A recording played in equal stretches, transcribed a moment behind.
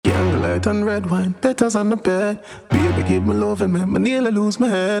white and red wine, petals on the bed. Baby, give me love and make me nearly lose my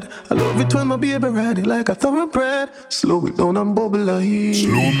head. I love it when my baby ready like a thoroughbred. Slow it down and bubble like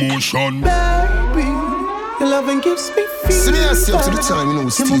slow motion. Baby, your loving gives me fever. See me up to the time, you know,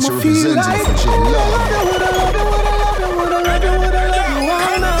 it's teacher representing like, for J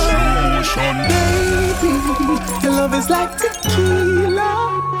Baby, your love is like tequila,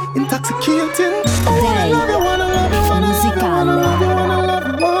 intoxicating. Oh, I love you, wanna love you, wanna love you, wanna love you, wanna love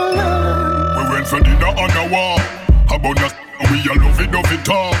you, wanna. We went for dinner on the wall. How about us? We all love it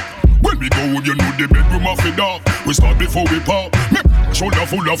all. When we go, you know the bedroom off it off. We start before we pop. Me shoulder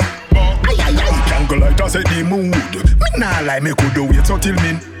full of bar. Jungle light us set the mood. Me nah lie, me could do wait until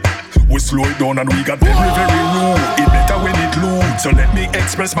me. We slow it down and we got very, very rude. It better when it loads. So let me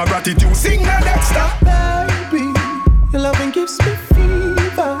express my gratitude. Sing the Dexta. Baby, your loving gives me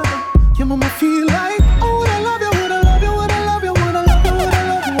fever. Your mama feel like, oh, would I love you, would I love you, would I love you, would I love you, would I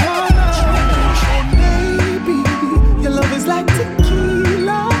love you, baby, your love is like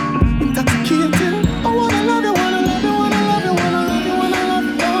tequila, intoxicating. Oh, wanna love you, wanna love you, wanna love you, wanna love you, wanna love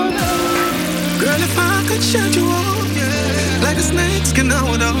you, wanna. Girl, if I could shut you off, yeah, like a snake skin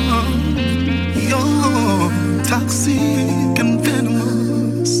out of. You're toxic and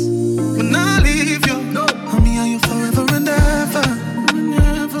venomous. When I leave you, I'm me and you forever and ever.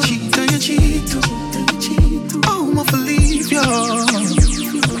 Cheat and you cheat too. Oh, I'm off to leave you.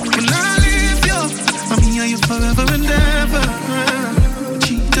 When I leave you, I'm me and you forever and ever.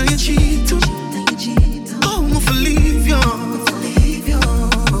 Cheat and you cheat too. Oh, I'm off to leave you.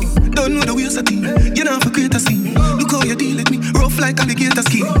 Don't know the ways I think. You know, for greater scene. Look how you deal with me, rough like alligator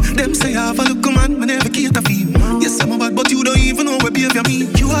skin. Them say I have a look, man, me never cater for you. Yes, I'm a bad, but you don't even know what behavior mean.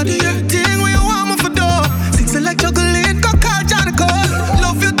 You are the thing when you want me for door. Six like chocolate, go call Johnny Cole.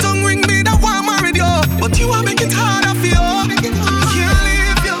 Love your tongue, ring me, that one married you. But you are make it harder for you. Can't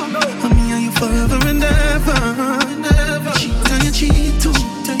leave you. I'm me and you forever and ever. Cheat and you cheat too.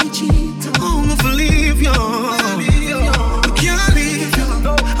 Oh, I'm gonna leave you. Can't leave you.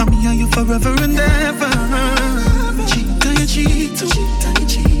 I'm me and you forever and ever. Cheat too.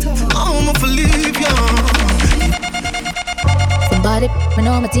 Oh, I'm gonna leave you. Somebody, I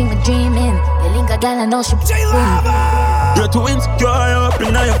know my team is dreaming. The link I got, I know she you're too insecure, you're up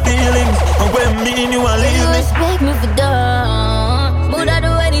in all your feelings. And when me and you are leaving, you respect me for done. Would I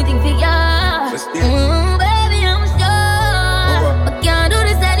do anything for ya? Baby, I'm sure I can't do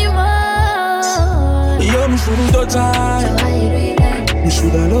this anymore. yo, me shouldn't touch her. So why you do that? Me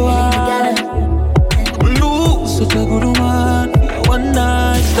shoulda love her. Lose such a good woman. One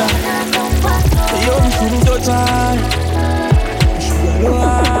night stand. Yo, me shouldn't touch her. Me shoulda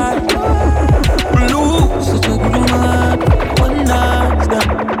love her. Lose such a good woman. One night stand.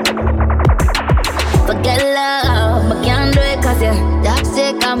 Forget love, I can't do it 'cause you're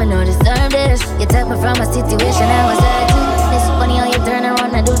toxic. I know deserve this. You took me from a situation I was hurting. It's funny how you turn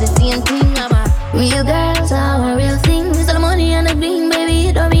around and do the same thing. I'm a real girl, so I want real things. All the money and the bling, baby,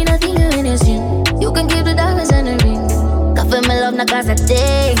 it don't mean nothing to anything. You can keep the diamonds and the ring. Coffee my love, not 'cause I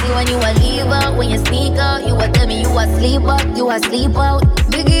take. See when you a leave out, when you sneak out, you a tell me you a sleep out, you a sleep out.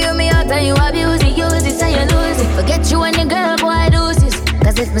 Biggie you me out and you abuse it, use it and you lose it. Forget you and your girl, boy, do this.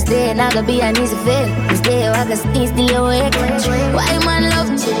 'Cause if I stay, not gonna be an easy fit. I stay, I can still awake. Why man love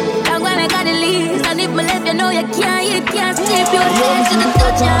you? I'm gonna got the least. And if my left, you know you can't sleep. Your head to the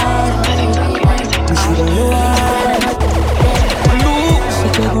touch. You shoulda love her. Lose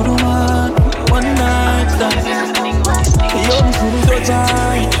such a good woman. One night stand. Yo, me shouldn't touch her.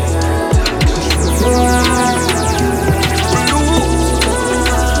 You shoulda love her.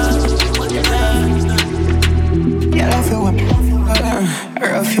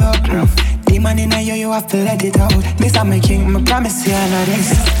 Rough you up, rough. Demon in you, you have to let it out. This I'm my king, I promise you I know this.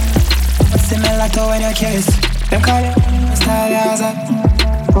 Similar to when you kiss. Them call you Starr.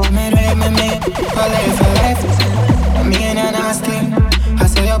 Oh, me, I live for life. Me and you nasty. I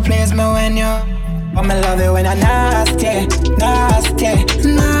say you please me when you. But me love it when I nasty. I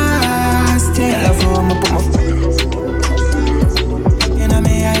love you when I put my you know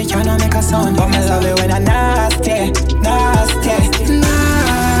me, I cannot make a sound. But me love it when I nasty.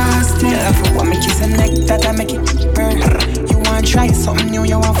 I love it when me kiss a neck that I make it burn. You want to try something new,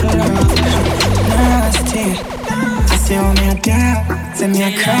 you want to learn. Nasty. I say oh me a dab, say me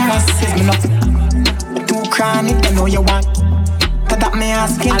a cross. Me not too chronic, you know you want. But that me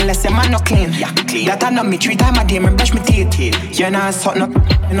asking, unless your man not clean. That I know me 3 times a day, me brush my teeth. You know something up,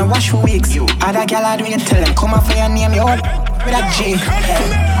 you know wash for weeks. Other gal I do you tell them, come out for your name, you hold with a G.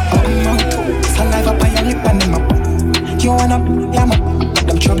 Open mouth, saliva by your lip and them up. You wanna, yeah man,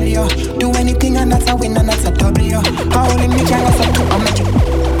 them trouble you. Do anything and that's a win and that's a W. How only me can that's a 2, I'll make you.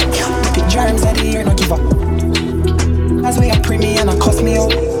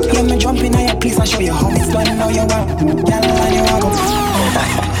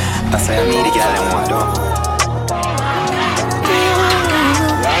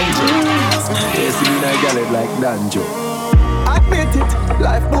 girl head like Danjo. Admit it,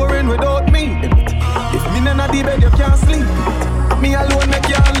 life boring without me. If me not the bed, you can't sleep. Me alone make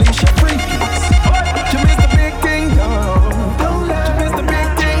you unleash your freak. You miss the big thing, though. You miss the big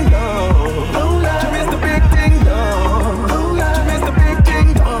thing, though. You miss the big thing, though. You miss the big thing,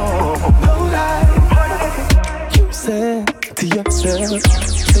 though. You said to yourself,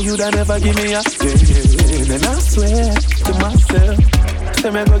 say you'd never give me a chance. And I swear to myself, say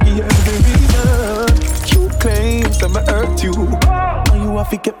me go give you every reason. You claim that me hurt you, and you have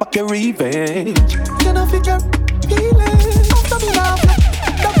to get back your revenge. You know figure feeling after me now,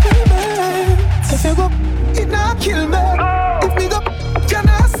 that feeling. If you go, it not kill me. If me go, you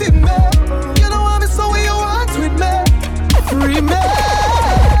not see me. You know I'm so what you want with me. Free me.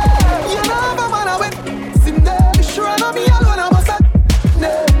 You know I'm a man I went. See me, be sure I know me alone. I must have.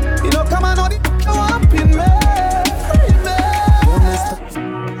 You know come on, know the you want pin me. Free me.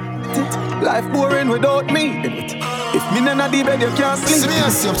 Life boring without me. If me not the bed, you can't sleep. Me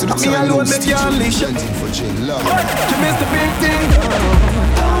alone make you unleash. You miss the big thing.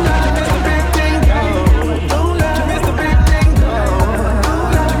 You miss the big thing. You miss the big thing.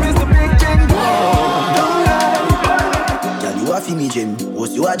 You miss the big thing. Girl, you a fi me gem,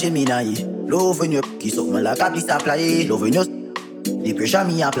 host you a Gemini. Love when you kiss up me like a bliss apply. Love when you the pressure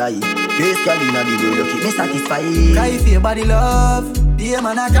me apply. Grace girl inna the way you keep me satisfied. Cry for your body, love. Dear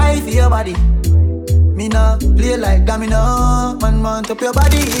man, I cry for your body. Me nah play like domino. Man want up your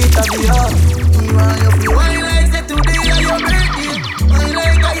body, it a be up. Me want you feel wine like say today are your birthday. Wine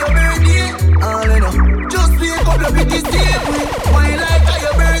like a your birthday. All you know, just wake up your pretty step. Wine like a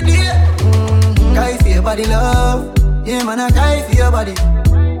your birthday. Cry for your body, love. Yeah man, I cry for your body.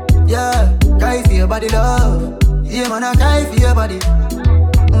 Yeah, cry for your body, love. Yeah man, I cry for your body.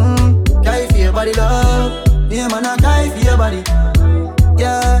 Cry for your body, love. Yeah man, I cry for your body.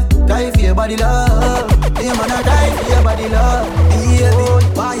 Yeah, cry for your body, love. Yeah, man, I cry for your body, love. Baby,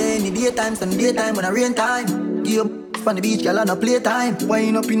 why you in the daytime, sun daytime, when I rain time? Give up on the beach, girl, on a playtime.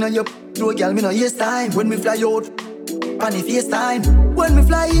 Wine up in your throat, girl, me no waste time. When me fly out, on the FaceTime. When me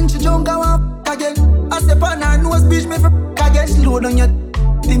fly in, she jump, I want again. I step on her nose, bitch, me for again. Slow down your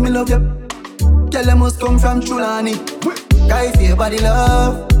think me love you. Girl, I must come from Chulani. Cry for your body,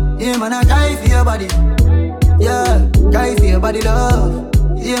 love. Yeah, man, I cry for your body. Yeah, cry for your body, love.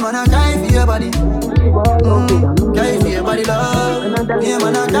 Yeah, man, I cry for your body. Cry for your body, love. Yeah,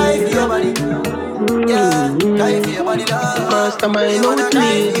 man, I cry for your body. Yeah, cry for your body, love. Mastermind no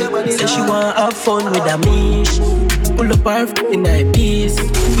clean. Say she want have fun with a Meesh. Pull up her in her piece.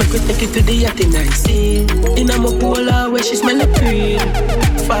 Make her take it to the yacht in her sea. In a polar where she smell a cream.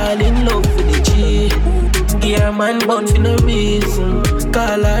 Fall in love with the G. Give her man bun for no reason.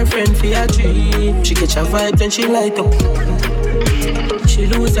 Call her friend for a dream. She catch her vibe when she light up. She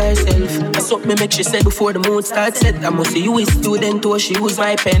lose herself. I suck me make she say before the mood starts set. I must see you is student or she use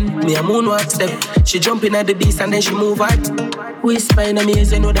my pen. Me a moonwalk step. She jump in at the beast and then she move out. Whisper in a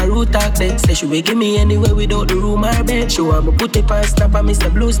maze, you know the root talk dead. Say she will give me anywhere without the room or bed. She want me put it on snap and Mr.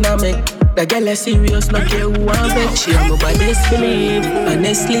 Blues now make. The girl is serious, no care who I bet. She have my best belief.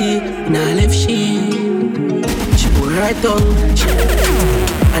 Honestly, now left she pull her tongue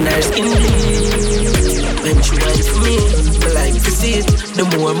and her skin bleed. When she wants for me, I like to see it. The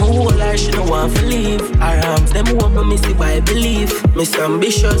more I hold her, she don't want to leave. Her arms, them open, me see by belief. Miss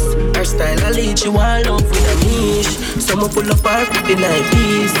ambitious, her style a lead. She want love with a Meesh. So I pull up her in her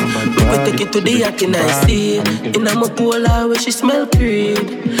piece. We could take it to the yacht in her sea. In a polar where she smell creed.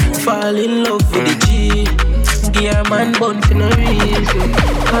 Fall in love with the G. Give her man bun for no reason.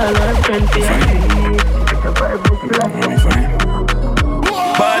 Call her friend for her dream.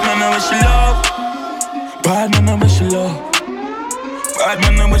 Bad man, I wish you love. Bad man, I wish you love. Bad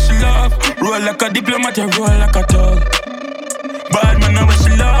man, I wish you love. Roll like a diplomat, you roll like a thug. Bad man, I wish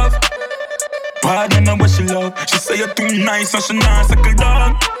you love. Bad man, I wish you love. She say you're too nice and she not settle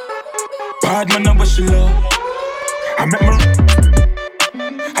down. Bad man, I wish you love. I met my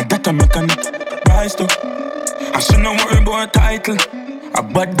I that I make a rise to. I should not worry about a title. A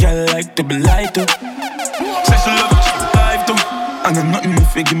bad girl like to be light to. Say she love life too. And then nothing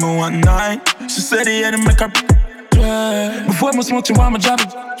if you give me one night. She said he had to make her yeah. Before I smoke you want my job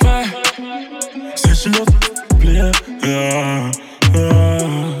yeah. Say she love play yeah.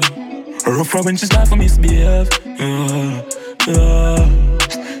 Rough when she's life for misbehave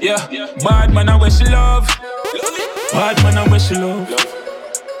yeah. Bad man I wish she love. Bad man I wish she love.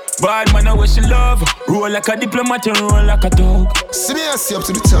 Bad man I wish she love. Roll like a diplomat and roll like a dog. See me as up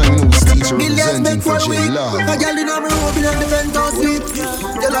to the time, you know, teacher representing for J-Love. A girl in a room in the penthouse suite.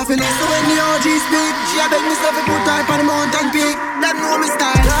 Girl I feel it so when the OG speak. She a beg me stuff to put her on the mountain peak. That know me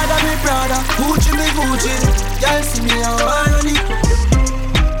style. Prada me Prada, Gucci me Gucci.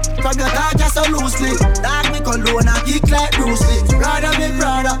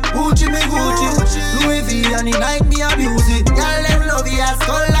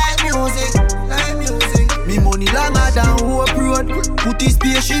 This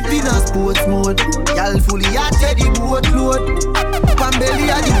spaceship in a sports mode. Y'all fully at the boat load. Pan belly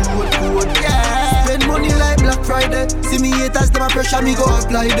at the road code. Yeah. Spend money like Black Friday. See me haters, them a pressure me go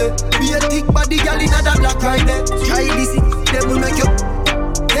apply there. Be a thick body girl in a Black Friday. Try this, them will make you.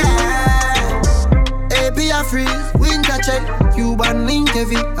 Yeah. APR freeze, winter check. Cuban link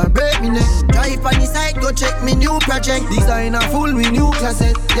heavy and break me neck. Drive on the side, go check me new project. Designer full with new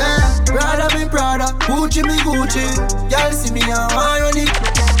closet. Yeah, Prada me Prada, Gucci me Gucci. Y'all see me and want it.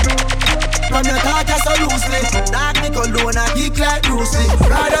 From your talk so loosely. Dark me cologne and geek like Bruce Lee.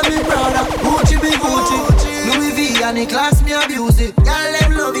 Prada me Prada, Gucci me Gucci. Louis V and the class me abuse it. Y'all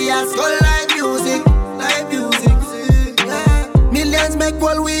them love it and skull like music. Like music, yeah. Millions make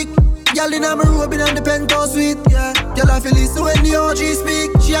one week. Y'all in a me robin and the penthouse suite. Yeah, y'all a feel listen when the OG speak.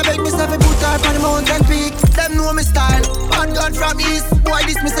 She a beg me stuff to put her on the mountain peak. Them know me style, bad God from east. Boy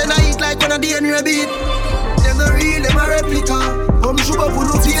this me say na eat like one of the Henry beat. Them no real, them a replica. Come shoot up with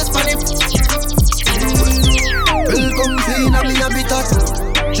no face for them. Welcome clean and me a bit hot.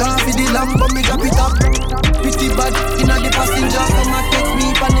 Jar for the lamb but me drop it up. Pretty bad inna the passenger. Some a text me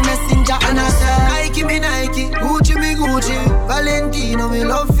on the messenger and I say Nike me Nike, Gucci me Gucci. Valentino me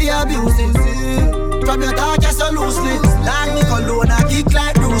love for abuse it. From your talk so loosely. Like me cologne and kick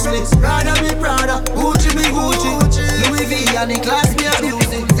like Bruce Lee. Prada me Prada, Gucci me Gucci. Louis V and the class me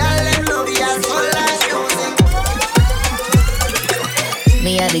abuse it. Y'all them love it and so like music.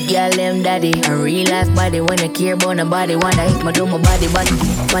 Me a the girl them daddy. A real life body when I care about nobody. Wanna hit my do my body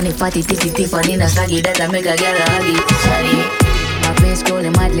funny fatty titty funny na saggy that I make a girl a huggy. Sorry. My face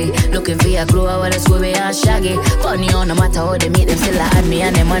scrolling madly. Looking for a clue I wanna swim me and shaggy. Funny on no matter how they meet them still I add me.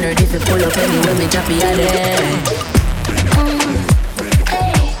 And them manner if you pull up anywhere me choppy at them.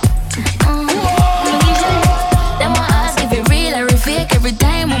 Them I ask if it real or if fake. Every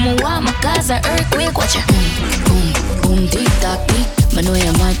time I'm a want my cause an earthquake. Watch it. Boom, boom, tick tock, tick. I know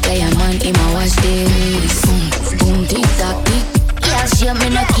you're mad, play a man in my watch this. Boom, boom, tick tock, tick. Yeah, she me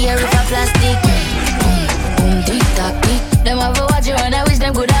not care if I plastic. Boom, boom, tick tock, tick. Them have a watch it and I wish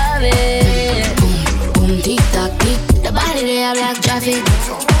them could have it. Boom, boom, tick tock, tick. The body they have like traffic.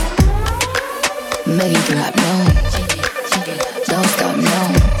 Make it drop now. Don't stop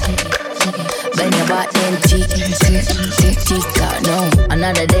now. Bend your back then tick, tick, tick tock now.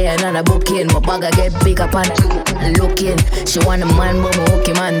 Another day, another booking. My bag I get big up and looking. She want a man, but my hook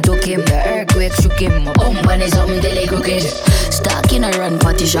him and took him. The earthquake shook him. My bum bunny something till they crooked. Stark in a run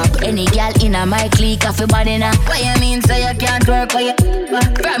party shop. Any gal in a my clique off your body now. What you mean say you can't work? What you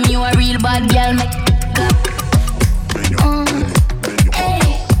from you a real bad gal make up.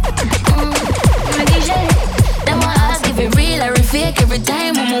 Them I ask if it real or it fake. Every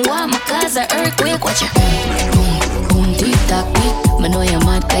time I'm a want my cause an earthquake. Watch it. Boom, boom, tick tock, tick. I know you're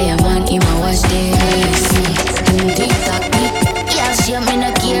mad, cause you're man in my watch this. Boom, tick tock, tick. Yeah, she me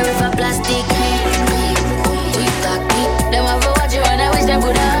not care if I plastic. Boom, tick tock, tick. Them have a watch you and I wish them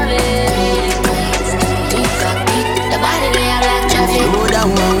could have it. Tick tock, tick. The body they are like traffic. Oh,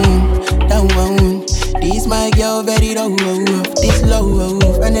 down one. This my girl very low. This low,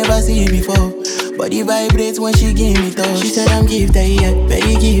 I never see it before. Body vibrates when she give me touch. She said I'm gifted, yeah,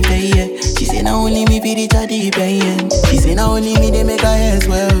 very gifted, yeah. She said not only me for the deep end. She said not only me they make her hair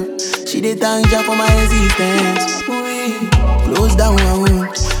swell. She did thank Jah for my existence. Close down,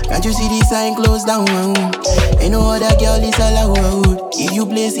 can't you see the sign? Close down, ain't no other girl is allowed. If you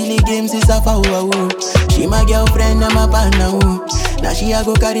play silly games, it's a foul. She my girlfriend and my partner. Now she a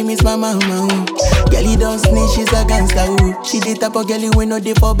go carry Miss my mama. Girlie don't snitch, she's a gangster. She the type of girlie we know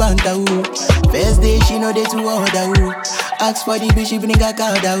they for banter. First day she know they too order. Ask for the bitch, she bring a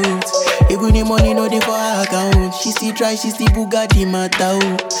card out. Even the money know they for her account. She still try, she still Bugatti matter.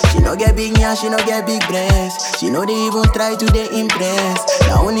 She no get big yeah, she no get big breasts. She know they even try to they impress.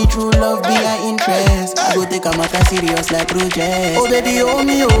 Now only true love be her interest. I go take a matter serious like project. Oh baby, hold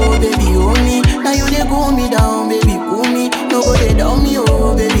me, oh baby, hold me. Now you they cool me down, baby, cool me. No go they down me,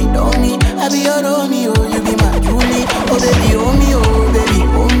 oh baby, down me. I be your Romeo, you be my Julie. Oh baby, hold me, oh baby,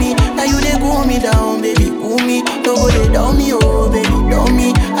 hold me. Now you they cool me down, baby, cool me. No go they down me, oh baby, down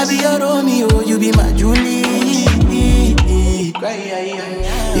me. I be your Romeo, you be my Julie. Cry,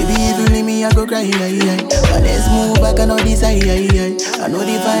 baby, if you leave me, I go cry. But let's move back and all this, I know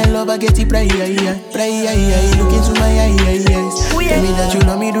the fine love, I get it, pray. Look into my eyes. Tell me that you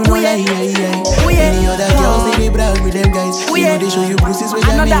love me, do no lie. Any other girls, they brag with them guys. You know they show you bruises with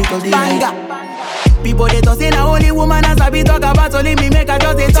their make of the eye. People they talk say na only woman as I be talk about. Only me make I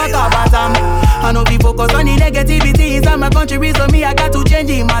just they talk about them. I know people focus on the negativity inside my country, so me I got to change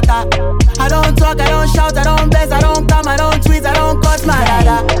the matter. I don't talk, I don't shout, I don't bless, I don't come, I don't tweet, I don't cuss my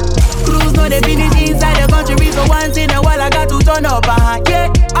dada. Crews know they finish inside the country, so So once in a while I got to turn up,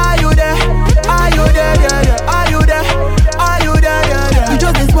 yeah. Are you there? Are you there? Yeah, yeah. Are you there? Are you there? Yeah, yeah. You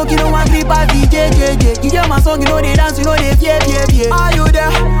just been smoking, you don't want to party, yeah. You hear my song, you know they dance, you know they yeah. Are you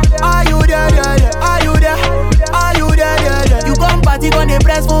there? Are you there? Yeah, yeah. Are you there? Are you there? Yeah, yeah. You come party, gonna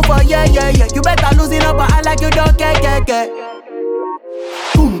press phone for yeah. You better loosen up, I like you don't care.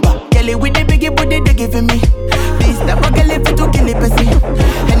 Boomba, girl with the biggie booty they giving me. This type of girl if you to kill it, pussy.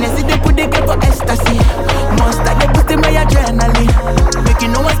 And I see they put the girl for ecstasy. Monster they put in my adrenaline.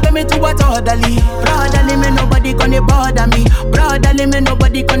 Making no one spend me to what orderly. Brotherly me nobody gonna bother me. Brotherly me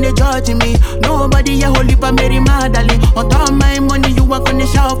nobody gonna judge me. Nobody ya holy pa Mary Magdalene. On top my money you want gonna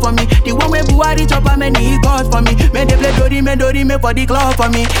shout for me. The one way Buhari chop a many God for me. Me they play Dori me for the club for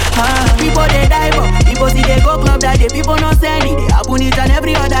me. People they die but people see they go club that day. People not send it. They happen it and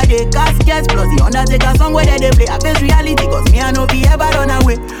every other day. Caskets plus the Undertaker song where they play. I face reality cause me I know be ever run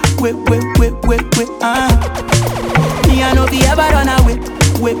away. Wait. Me I know be ever run away.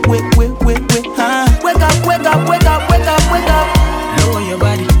 Wait. Wake up. Lower your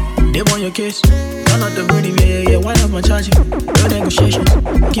body, they want your kiss. Turn out the rhythm, yeah. Why not my charging? No negotiations,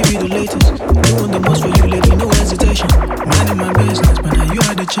 give you the latest. Doing the most for you lately, no hesitation. Minding my business, but now you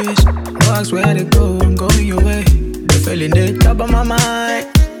had the chase. No ask where to go, I'm going your way. The feeling they top of my mind.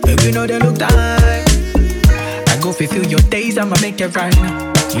 Baby, know they look tight. I go fulfill your days, I'ma make it right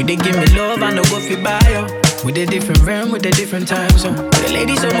now. You they give me love, I know go fi buy you. With a different realm, with a different time zone. The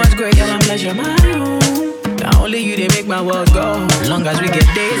lady so much great, girl, I'm pleasure my own. Not only you, they make my world go. Long as we get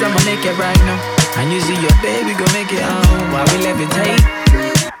days, I'ma make it right now. And you see your baby, go make it home. While we levitate.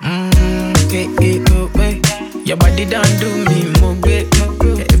 Your body done do me more bit.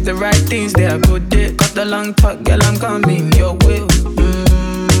 If the right things, they are good day. Cut the long talk, girl, I'm coming your way.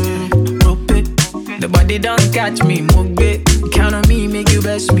 Rope it. The body don't catch me more bit. Count on me, make you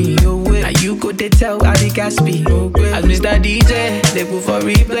best me your way. Now you could they tell how they got speed. As Mr. DJ, they put for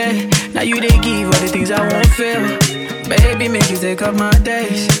replay. Now you they give all the things I won't feel. Baby, make you take up my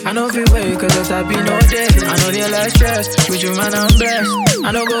days. I know if you wait, cause that's happy no day. I know they're less stress, with you man I'm blessed.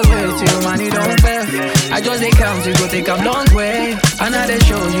 I know go wait till money don't fail. I just they count, you go take a long way. And now they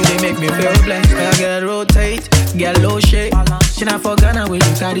show you, they make me feel blessed. I get rotate, get low shake. She not for Ghana when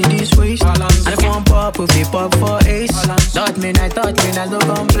you carry this waist. And if one pop, if you pop for ace. Thought me, no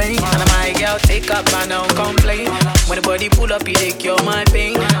complaint. And my girl take up, man, don't complain. When the body pull up, you they cure my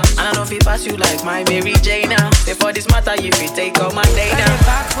pain. And I know if it pass you like my Mary Jane now. Say for this matter, if you take all my day now. A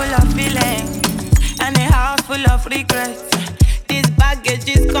bag full of feelings and a house full of regrets. This baggage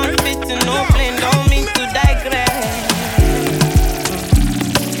is confit to no plane, don't mean to digress.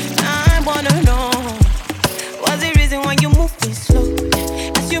 I wanna know what's the reason why you move this slow?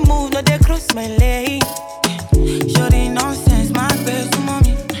 As you move, no they cross my lane. Shorty nonsense, my best to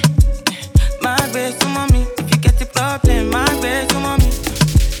mommy. My best to mommy. If you get the problem, my best to mommy.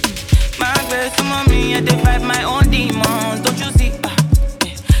 My best to mommy, I fight my own demons. Don't you see?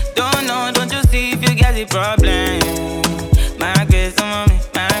 Don't you see if you get the problem? My best to mommy,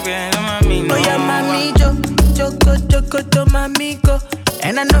 no. Oh yeah, mami, Joko, to mami, go.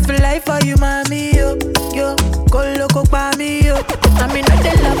 And I know for life for you, mami, yo. Go loco, mami, yo. I mean, not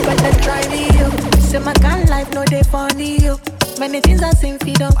they love, but they try me, yo. Say my kind life, no they funny, yo. Many things I sing,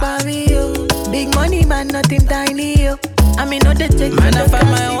 feed up by me, yo. Big money, man, nothing tiny, yo. I mean, no they take man, I find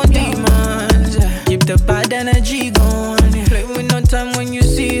my own demons, yeah. Keep the bad energy going, yeah. Play with no time when you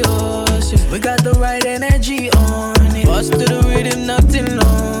see us, yeah. We got the right energy on, yeah. Bust to the rhythm, nothing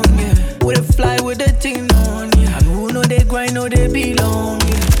long, yeah. We the fly with the team on, yeah. And who know they grind, know they belong,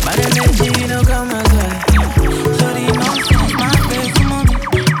 yeah. Bad energy, you know, come aside. Shorty nonsense, my best to mommy.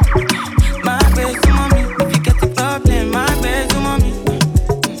 My best to mommy. If you get the problem, my best to mommy.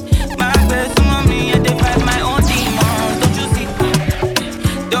 My best to mommy. I fight my own demons. Don't you see?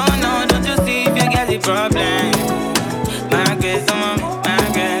 Don't you see if you get the problem? My best to mommy. My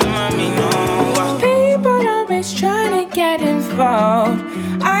best to mommy, no. People always trying to get involved.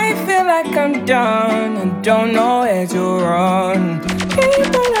 I feel like I'm done and don't know where to run.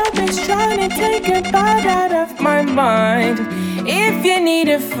 People always trying to take a bite out of my mind. If you need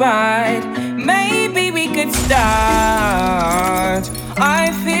a fight, maybe we could start.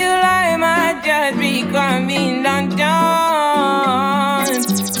 I feel I might just be coming undone.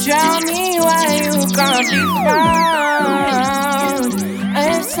 Tell me why you can't be found.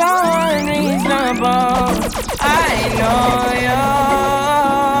 It's so unreasonable. I know you're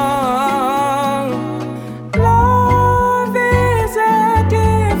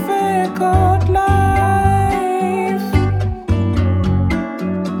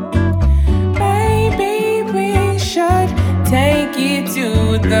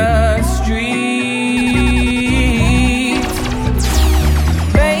the street.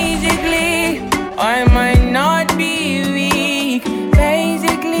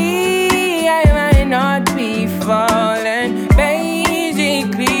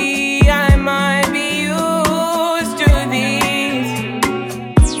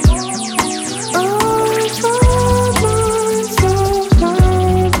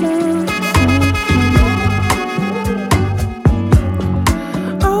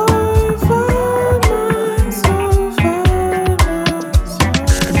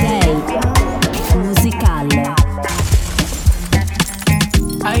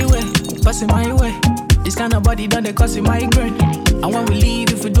 they cause it migraine. And when we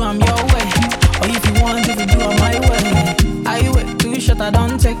leave, if we do, I'm your way. Or if you want, if we do, I'm my way. I wait, 2 shot, I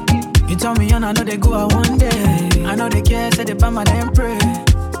don't take. You tell me, and I know they go out one day. I know they care, say they buy my damn pray.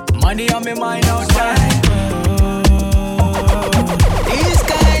 Money on me mind outside. This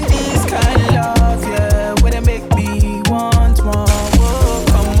kind love, yeah, where they make me want more. Whoa,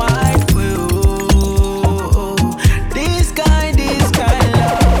 come my way. This kind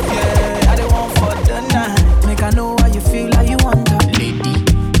love, yeah, I don't want for the night. Make I know how you feel, how you want to. Lady,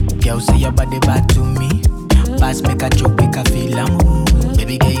 girl, say your body back to me. Pass, make a joke, make a feel I'm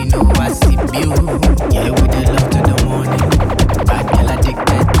baby girl, you know I see you. Yeah, with the love to the morning. Bad girl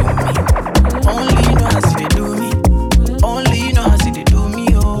addicted to me. Only you know how see they do me. Only you know how see they do me.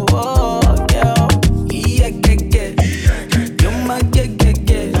 Oh, oh, girl. Yeah, yeah. You're my yeah.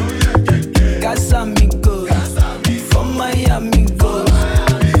 Casa amigos. From Miami goes.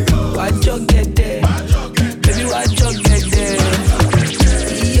 Why'd you get there? Baby, why'd you get there?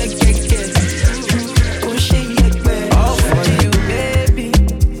 Yeah. Push it, yeah. All for you, baby.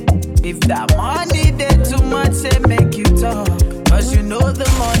 If that money there too much, say make you talk. Cause you know the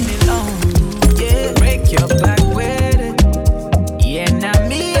money long. Yeah, break your back with it. Yeah, now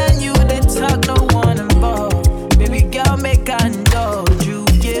me and you, they talk, no one involved. Baby girl, make I indulge you.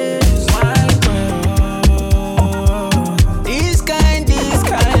 Yeah, wine girl. This kind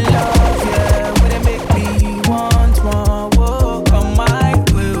love, yeah, where they make me want more. Whoa, come my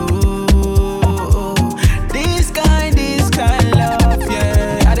way. This kind love,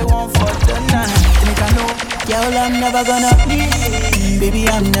 yeah, I don't want for the night. Make I know, girl, I'm never gonna leave. Baby,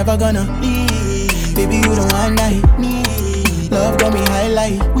 I'm never gonna leave. Baby, you don't want like me. Love got me high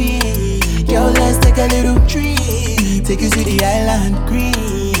like weed. Girl, let's take a little trip. Take you to the island,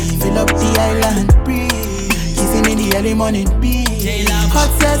 green. Fill up the island, breathe. Kissing in the early morning, beat. Hot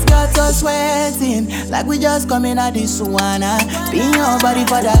sex got us sweating like we just coming out the sauna. Being your body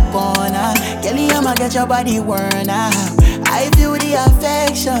for that corner. Kelly, I'ma get your body worn out. I feel the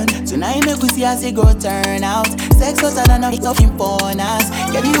affection. Tonight make we see as it go turn out. Sex hotter than a fucking bonus.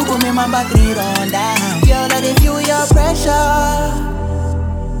 Girl, you put me my battery run down. Girl, let it feel your pressure.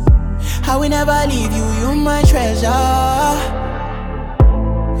 I will never leave you, you my treasure.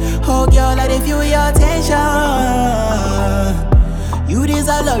 Oh girl, let it feel your attention. You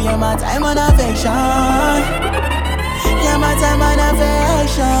deserve love, you're my time and affection. You're my time and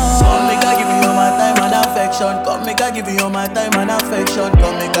affection. Come make I give you all my time and affection. Come make I give you all my time and affection.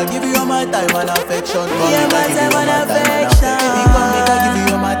 Come make I give you all my time and affection. Come make I give you all my time and affection. Come make I give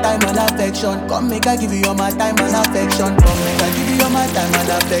you all my time and affection. Come make I give you all my time and affection. Come make I give you all my time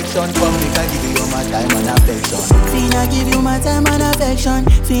and affection. Come make I give you all my time and affection. Finna give you my time and affection.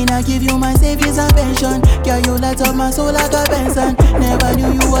 Finna give you my savings and pension. Girl, you light up my soul like a Benson. Never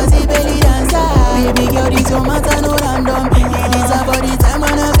knew you was a belly dancer. Baby girl, this your matter no random. It is a body time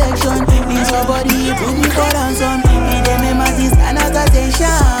and affection. This your body, you put me for ransom. It ain't me my this kind of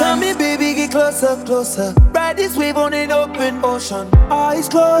attention. Come here, baby, get closer, closer. Ride this wave on an open ocean. Eyes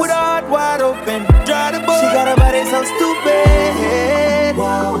closed, with her heart wide open. Drive the boat. She got a body so stupid.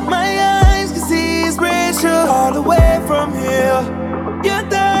 Wow. My eyes can see inspiration all the way from here. Your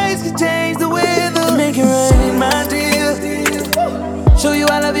thighs can change the weather. Make it rain, my dear. Show you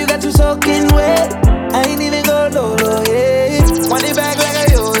I love you, got you soaking wet. I ain't even go low, yeah. Want it back like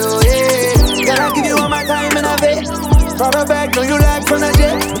a yo-yo, yeah. Can I give you all my time and a vet? Brought her back, know you like from the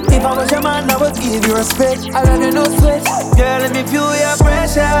jet. If I was your man, I would give you respect. I love you, no sweat. Girl, let me feel your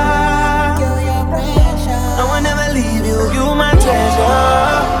pressure. No one ever leave you, you my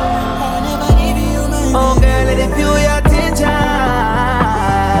treasure. Oh girl, let it feel your attention.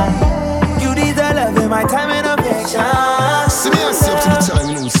 You need the love in my time and affection. See me yourself to the time,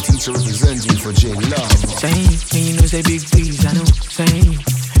 you know, it's teacher representing for J Love. Saying, me you know say big please, I know, saying.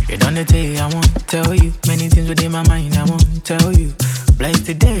 You done the day, I won't tell you. Many things within my mind, I won't tell you. Bless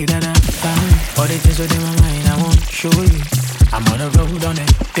the day that I found. All the things within my mind, I won't show you. I'm on the road on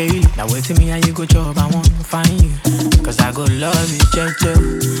it daily. Now wait till me how you go job, I won't find you. Cause I go love you, checho.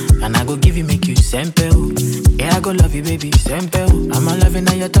 And I go give you, make you simple. Yeah, I go love you, baby, simple. I'm a loving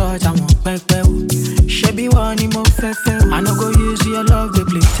that your touch, I won't back bell. She be one more fefel. I no go use your love, they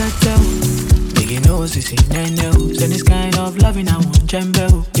play tete. Biggie knows, you see, nails. And this kind of loving, I want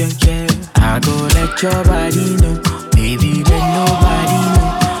jumbo, yeah. I go let your body know. Baby, let nobody know.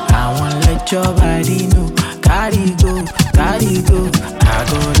 I want let your body know. Carry go, carry go. I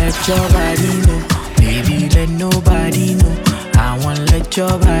go let your body know. Baby, let nobody know. I want let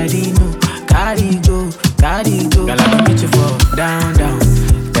your body know. Carry go, carry go. Girl, I go meet you for down.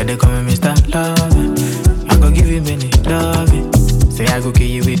 Then they call me Mr. Loving. I go give you many loving. Say I go kill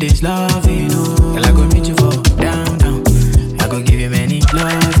you with this loving, oh. Girl, I go meet you for down.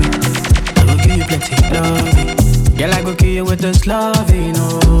 loving. I go give you plenty loving. Girl, I go kill you with this loving,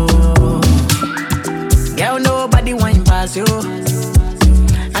 oh. Girl, nobody wine pass you.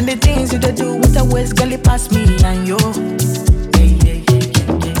 And the things you do with the waist, girl, it pass me and you.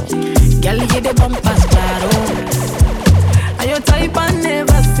 Girl, you get the bumpers, claro. And your type I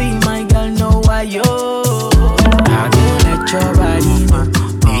never see, my girl, know why you. I don't let your body know,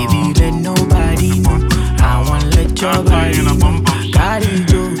 baby, let nobody know. I won't let your body know, carry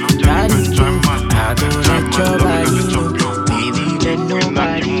you. I don't let your body know, baby, let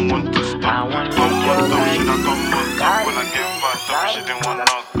nobody know. I won't let your body know,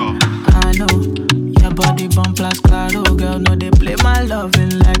 I know, your body bump plus claro, girl, no, they play my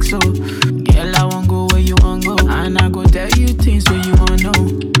loving like so. Girl, I won't go where you won't go, and I go tell you things where you won't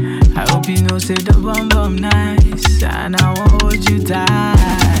know. I hope you know, say the bum nice, and I won't hold you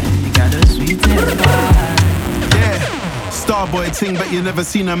tight. You got a sweet vibe. Yeah, Starboy ting, bet you never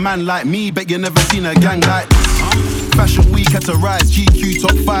seen a man like me, bet you never seen a gang like this. Fashion week had to rise, GQ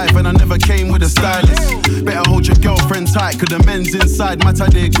top 5, and I never came with a stylist. Better hold your girlfriend tight, cause the men's inside my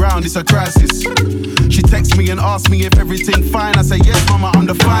tidy ground, it's a crisis. She texts me and asks me if everything fine, I say yes mama, I'm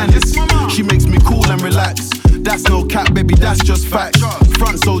the finest. She makes me cool and relax, that's no cap baby, that's just fact.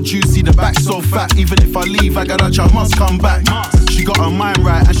 Front so juicy, the back so fat, even if I leave I got I must come back. She got her mind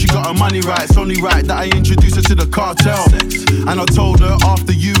right and she got her money right, it's only right that I introduce her to the cartel. And I told her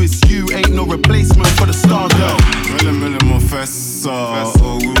after you it's you, ain't no replacement for the star girl. Mille mon fessa,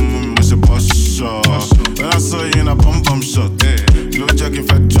 oh woman, je boss shot. When I saw you in a bum shot, no joking,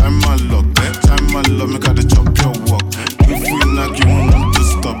 fat try my luck, time my love, make her the chop your walk. If we knock, you won't want to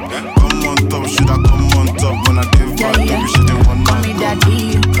stop. Come on top, should I come on top? When I give her top, she didn't want to call me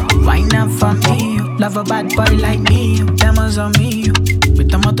daddy, wine up for me. Love a bad boy like me, diamonds on me. With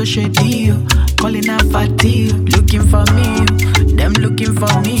the motor shady, calling out fatty. Looking for me, them looking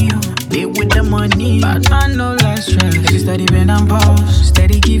for me. They with the money, but man no less stress. Steady, steady bend and pause,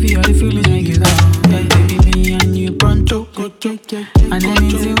 steady give you all the feelings make you go. Yeah, baby, me and you pronto. And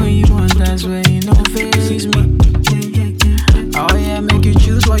anything when you want, that's where you know face me. Oh yeah, make you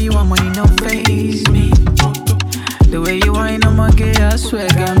choose what you want, money no face me. The way you whine, I'ma get, I swear,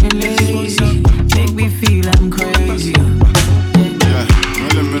 got me lazy. Make me feel I'm crazy.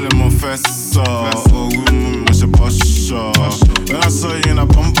 Yeah, mille mon fessa, oh woman, je boss shot. When I saw you in a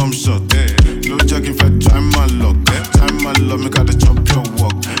bum shot, no joking, fat try my luck, time my love, make her the chop your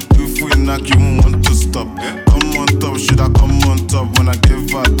walk. If we knock, you won't want to stop. Come on top, should I come on top? When I give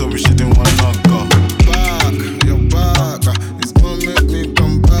her top, she didn't want to go. Back, you're back, it's gonna make me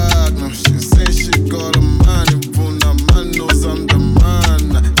come back. Now she say she got a man, even a man knows I'm the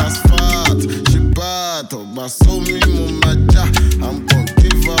man. That's fat, she bad, but so me mumaja. I'm gonna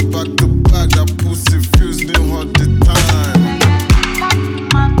give her back to back, that pussy feels new all the time.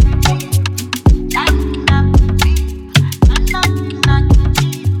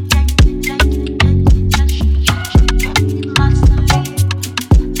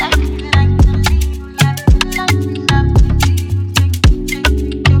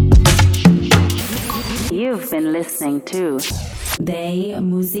 You've been listening to Day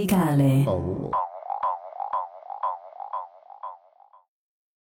Musicale.